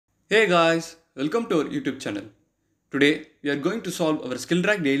Hey guys, welcome to our YouTube channel. Today we are going to solve our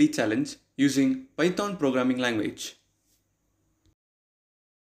Skillrack daily challenge using Python programming language.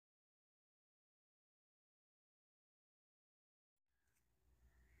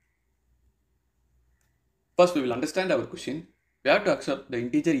 First we will understand our question. We have to accept the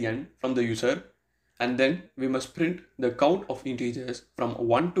integer n from the user and then we must print the count of integers from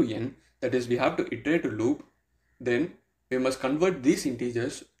 1 to n, that is we have to iterate a loop. Then we must convert these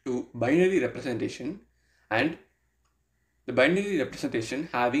integers to binary representation, and the binary representation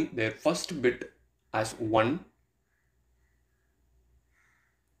having their first bit as 1.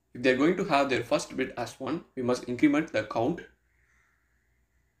 If they are going to have their first bit as 1, we must increment the count.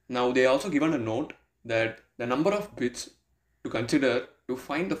 Now they also given a note that the number of bits to consider to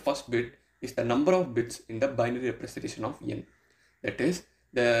find the first bit is the number of bits in the binary representation of n. That is,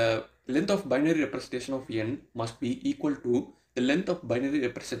 the length of binary representation of n must be equal to the length of binary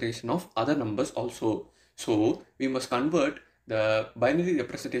representation of other numbers also. So we must convert the binary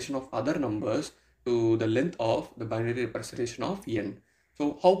representation of other numbers to the length of the binary representation of n.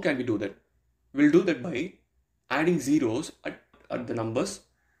 So how can we do that? We'll do that by adding zeros at the numbers.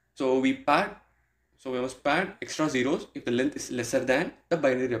 So we must pad extra zeros if the length is lesser than the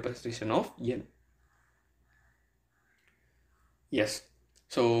binary representation of n. Yes.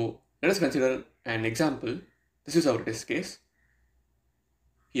 So let us consider an example. This is our test case.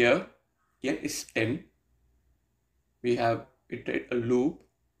 Here n is 10. We have iterated a loop.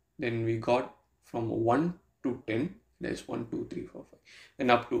 Then we got from 1 to 10. There's 1, 2, 3, 4, 5. Then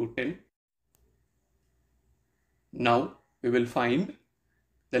up to 10. Now we will find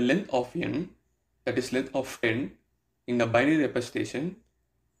the length of n, that is length of 10 in the binary representation.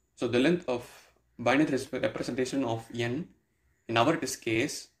 So the length of binary representation of n, in our test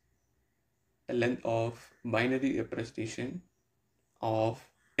case, the length of binary representation of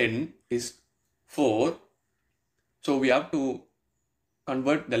 10 is 4. So we have to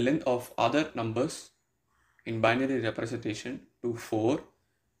convert the length of other numbers in binary representation to 4.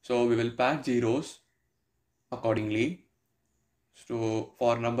 So we will pad zeros accordingly. So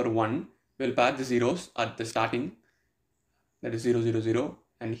for number 1, we'll pad the zeros at the starting, that is 0, 0, 0.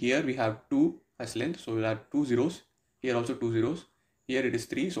 And here we have 2 as length, so we'll add 2 zeros. Here also 2 zeros. Here it is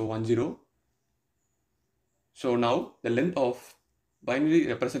 3, so 1, 0. So now the length of binary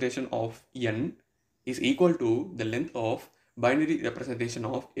representation of n is equal to the length of binary representation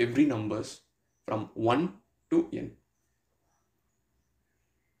of every numbers from 1 to n.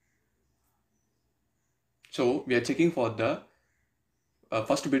 So we are checking for the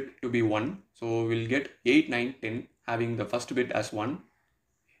first bit to be 1. So we'll get 8, 9, 10 having the first bit as 1.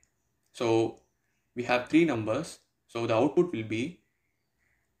 So we have 3 numbers. So the output will be.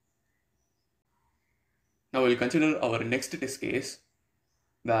 Now we'll consider our next test case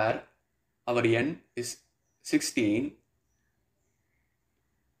where our n is 16.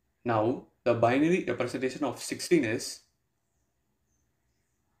 Now the binary representation of 16 is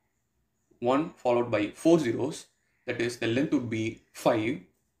 1 followed by 4 zeros. That is, the length would be 5.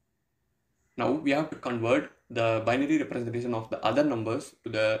 Now we have to convert the binary representation of the other numbers to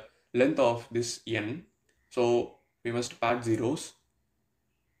the length of this n. So we must pad zeros.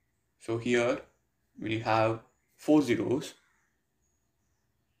 So here we have 4 zeros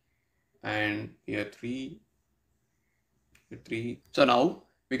and here 3. So now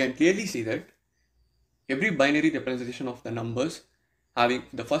we can clearly see that every binary representation of the numbers having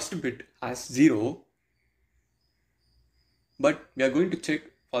the first bit as 0, but we are going to check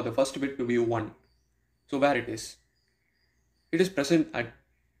for the first bit to be 1. So where it is? It is present at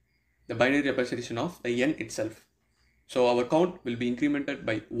the binary representation of the n itself. So our count will be incremented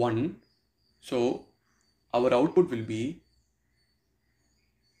by 1. So our output will be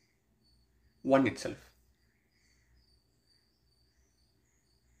 1 itself.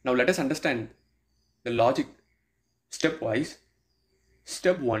 Now let us understand the logic stepwise.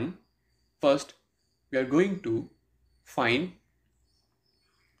 Step 1, first we are going to find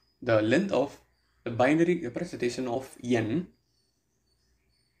the length of the binary representation of n.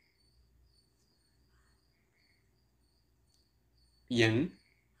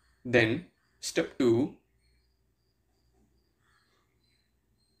 Then step 2,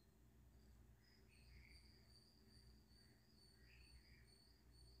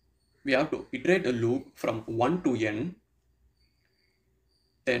 we have to iterate a loop from 1 to n.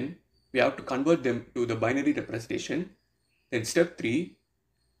 Then we have to convert them to the binary representation. Then step 3,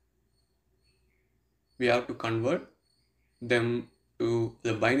 we have to convert them to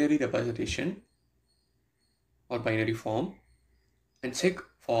the binary representation or binary form and check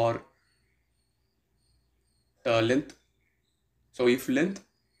for the length. So if length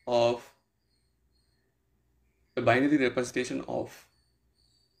of the binary representation of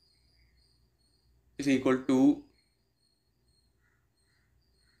is equal to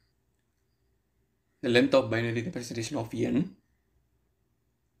the length of binary representation of n,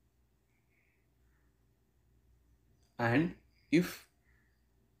 and if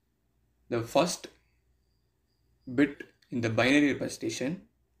the first bit in the binary representation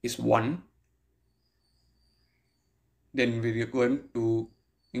is 1, then we are going to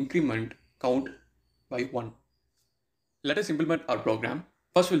increment count by 1. Let us implement our program.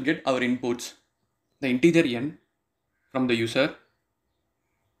 First we'll get our inputs, the integer n from the user.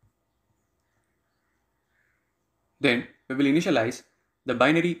 Then we will initialize the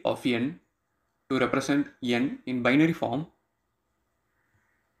binary of n to represent n in binary form,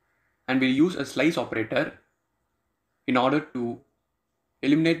 and we'll use a slice operator in order to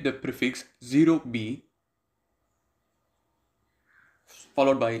eliminate the prefix 0b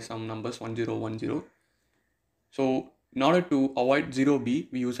followed by some numbers 1010. So in order to avoid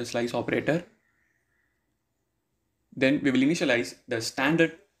 0b, we use a slice operator. Then we will initialize the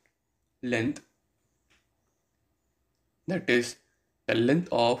standard length, that is the length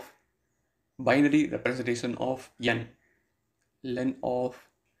of binary representation of n, length of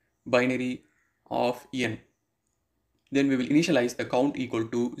binary of n. Then we will initialize the count equal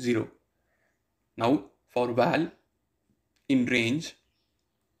to 0. Now for val in range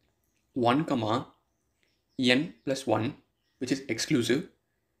 1, n plus 1, which is exclusive,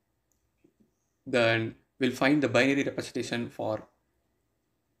 then we'll find the binary representation for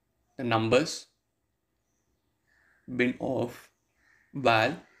the numbers bin of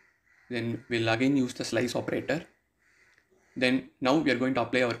val. Then we'll again use the slice operator. Then now we are going to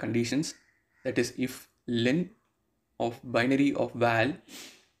apply our conditions, that is if length of binary of val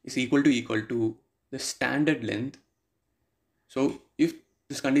is equal to the standard length. So if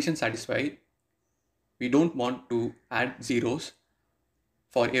this condition satisfied, we don't want to add zeros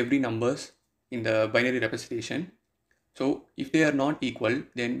for every numbers in the binary representation. So if they are not equal,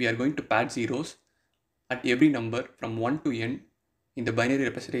 then we are going to pad zeros at every number from 1 to n in the binary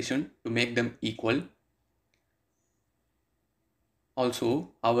representation to make them equal.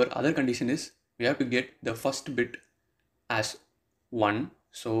 Also, our other condition is we have to get the first bit as 1.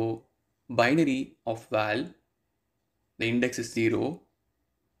 So binary of val, the index is 0,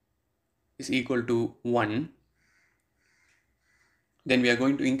 is equal to 1. Then we are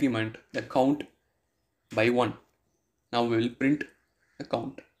going to increment the count by 1. Now we will print the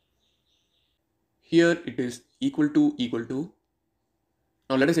count. Here it is equal to.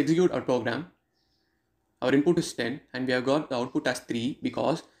 Now let us execute our program. Our input is 10 and we have got the output as 3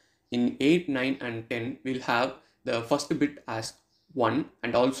 because in 8, 9 and 10 we'll have the first bit as 1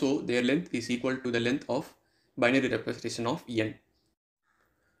 and also their length is equal to the length of binary representation of n.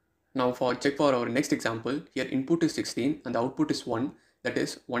 Now check for our next example, here input is 16 and the output is 1, that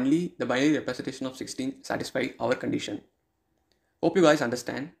is only the binary representation of 16 satisfy our condition. Hope you guys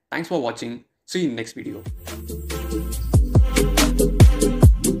understand. Thanks for watching. See you in next video.